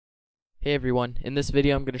Hey everyone, in this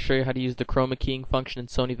video I'm going to show you how to use the Chroma Keying function in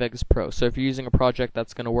Sony Vegas Pro. So if you're using a project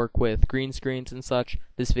that's going to work with green screens and such,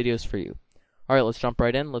 this video is for you. Alright, let's jump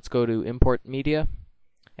right in. Let's go to Import Media,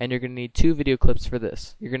 and you're going to need two video clips for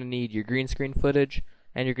this. You're going to need your green screen footage,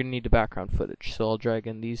 and you're going to need the background footage. So I'll drag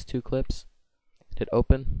in these two clips, hit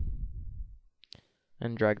open,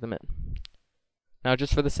 and drag them in. Now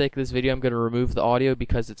just for the sake of this video I'm going to remove the audio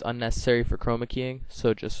because it's unnecessary for Chroma Keying,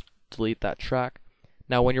 so just delete that track.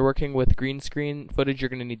 Now when you're working with green screen footage, you're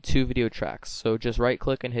going to need two video tracks. So just right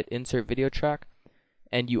click and hit insert video track,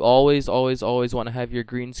 and you always want to have your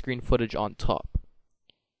green screen footage on top.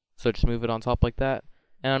 So just move it on top like that,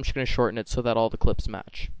 and I'm just going to shorten it so that all the clips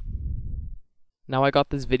match. Now I got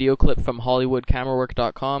this video clip from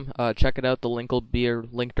HollywoodCameraWork.com. Check it out, the link will be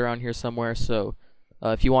linked around here somewhere. So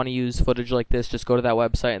if you want to use footage like this, just go to that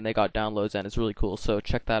website and they got downloads and it's really cool, so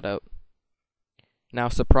check that out. Now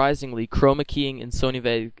surprisingly, Chroma Keying in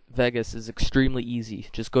Sony Vegas is extremely easy.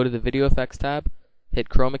 Just go to the Video Effects tab, hit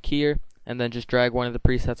Chroma Keyer, and then just drag one of the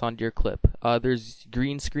presets onto your clip. There's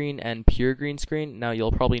green screen and pure green screen. Now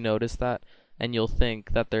you'll probably notice that, and you'll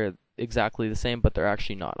think that they're exactly the same, but they're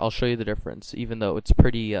actually not. I'll show you the difference, even though it's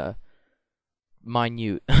pretty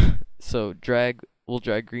minute. So we'll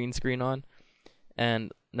drag green screen on,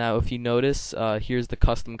 and now if you notice, here's the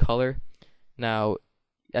custom color. Now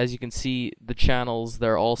as you can see, the channels,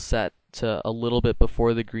 they're all set to a little bit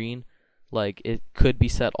before the green. Like, it could be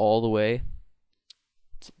set all the way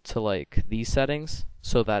to like these settings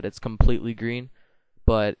so that it's completely green,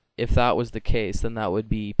 but if that was the case, then that would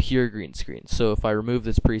be pure green screen. So if I remove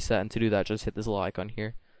this preset, and to do that just hit this little icon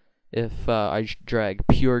here, if I drag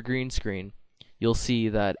pure green screen, you'll see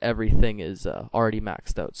that everything is already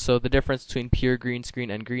maxed out. So the difference between pure green screen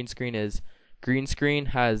and green screen is green screen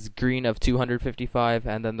has green of 255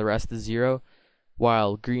 and then the rest is 0,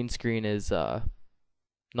 while green screen is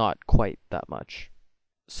not quite that much.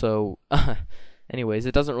 So anyways,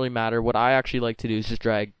 it doesn't really matter. What I actually like to do is just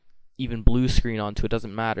drag even blue screen onto it,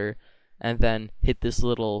 doesn't matter, and then hit this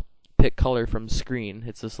little pick color from screen.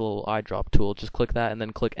 It's this little eyedrop tool. Just click that and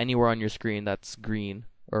then click anywhere on your screen that's green,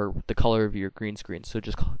 or the color of your green screen. So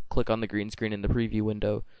just click on the green screen in the preview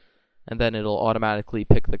window, and then it'll automatically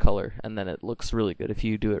pick the color, and then it looks really good if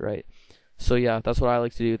you do it right. So yeah, that's what I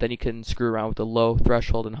like to do. Then you can screw around with the low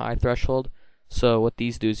threshold and high threshold. So what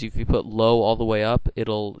these do is if you put low all the way up,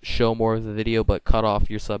 it'll show more of the video but cut off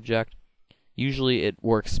your subject. Usually it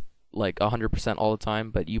works like 100% all the time,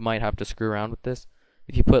 but you might have to screw around with this.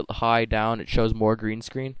 If you put high down, it shows more green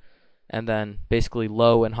screen, and then basically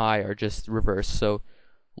low and high are just reversed. So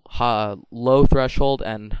low threshold,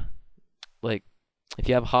 and like if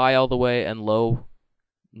you have high all the way and low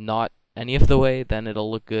not any of the way, then it'll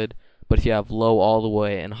look good. But if you have low all the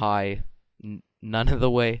way and high none of the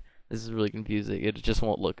way, this is really confusing. It just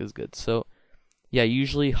won't look as good. So yeah,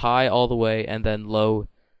 usually high all the way and then low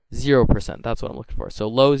 0%. That's what I'm looking for. So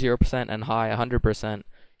low 0% and high 100%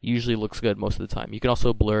 usually looks good most of the time. You can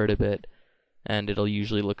also blur it a bit and it'll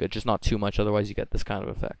usually look good, just not too much, otherwise you get this kind of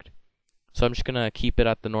effect. So I'm just going to keep it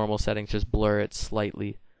at the normal settings, just blur it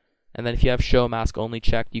slightly. And then if you have show mask only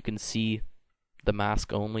checked, you can see the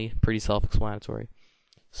mask only, pretty self-explanatory.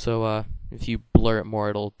 So if you blur it more,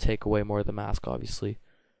 it'll take away more of the mask, obviously.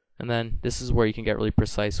 And then this is where you can get really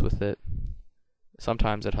precise with it.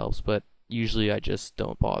 Sometimes it helps, but usually I just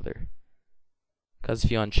don't bother, because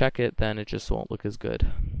if you uncheck it, then it just won't look as good.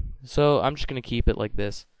 So I'm just going to keep it like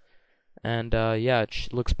this. And yeah, it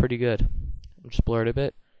looks pretty good. I'll just blur it a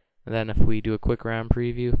bit. And then if we do a quick RAM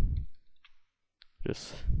preview,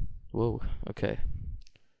 just whoa, okay.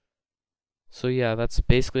 So yeah, that's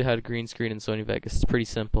basically how to green screen in Sony Vegas. It's pretty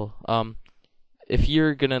simple. If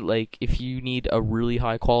you're gonna if you need a really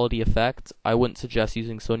high quality effect, I wouldn't suggest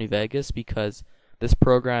using Sony Vegas because this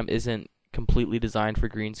program isn't completely designed for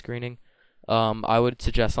green screening. I would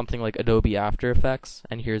suggest something like Adobe After Effects,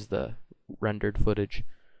 and here's the rendered footage.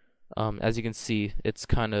 As you can see, it's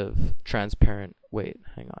kind of transparent. Wait,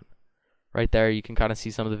 hang on. Right there, you can kind of see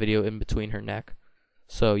some of the video in between her neck.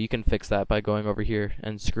 So you can fix that by going over here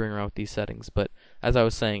and screwing around with these settings. But as I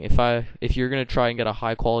was saying, if you're going to try and get a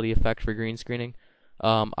high quality effect for green screening,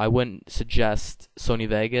 I wouldn't suggest Sony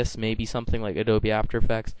Vegas, maybe something like Adobe After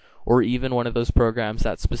Effects, or even one of those programs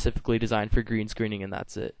that's specifically designed for green screening, and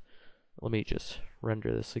that's it. Let me just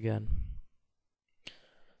render this again.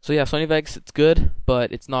 So yeah, Sony Vegas, it's good,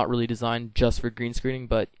 but it's not really designed just for green screening,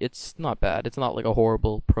 but it's not bad. It's not like a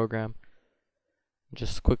horrible program.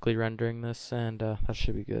 Just quickly rendering this, and that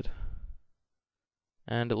should be good.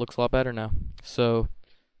 And it looks a lot better now. So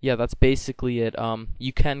yeah, that's basically it.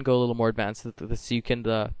 You can go a little more advanced with this. You can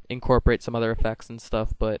incorporate some other effects and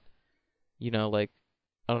stuff, but you know, like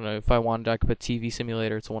I don't know, if I wanted, I could put TV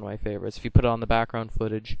simulator. It's one of my favorites. If you put it on the background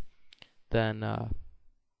footage, then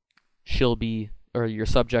she'll be, or your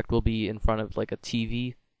subject will be in front of like a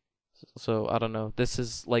TV. So I don't know. This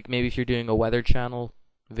is like maybe if you're doing a Weather Channel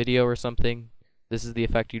video or something, this is the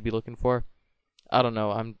effect you'd be looking for. I don't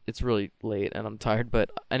know. It's really late and I'm tired, but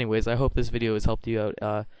anyways, I hope this video has helped you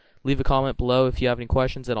out. Leave a comment below if you have any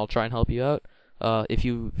questions, and I'll try and help you out. If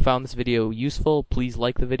you found this video useful, please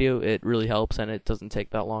like the video. It really helps, and it doesn't take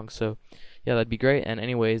that long. So yeah, that'd be great. And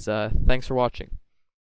anyways, thanks for watching.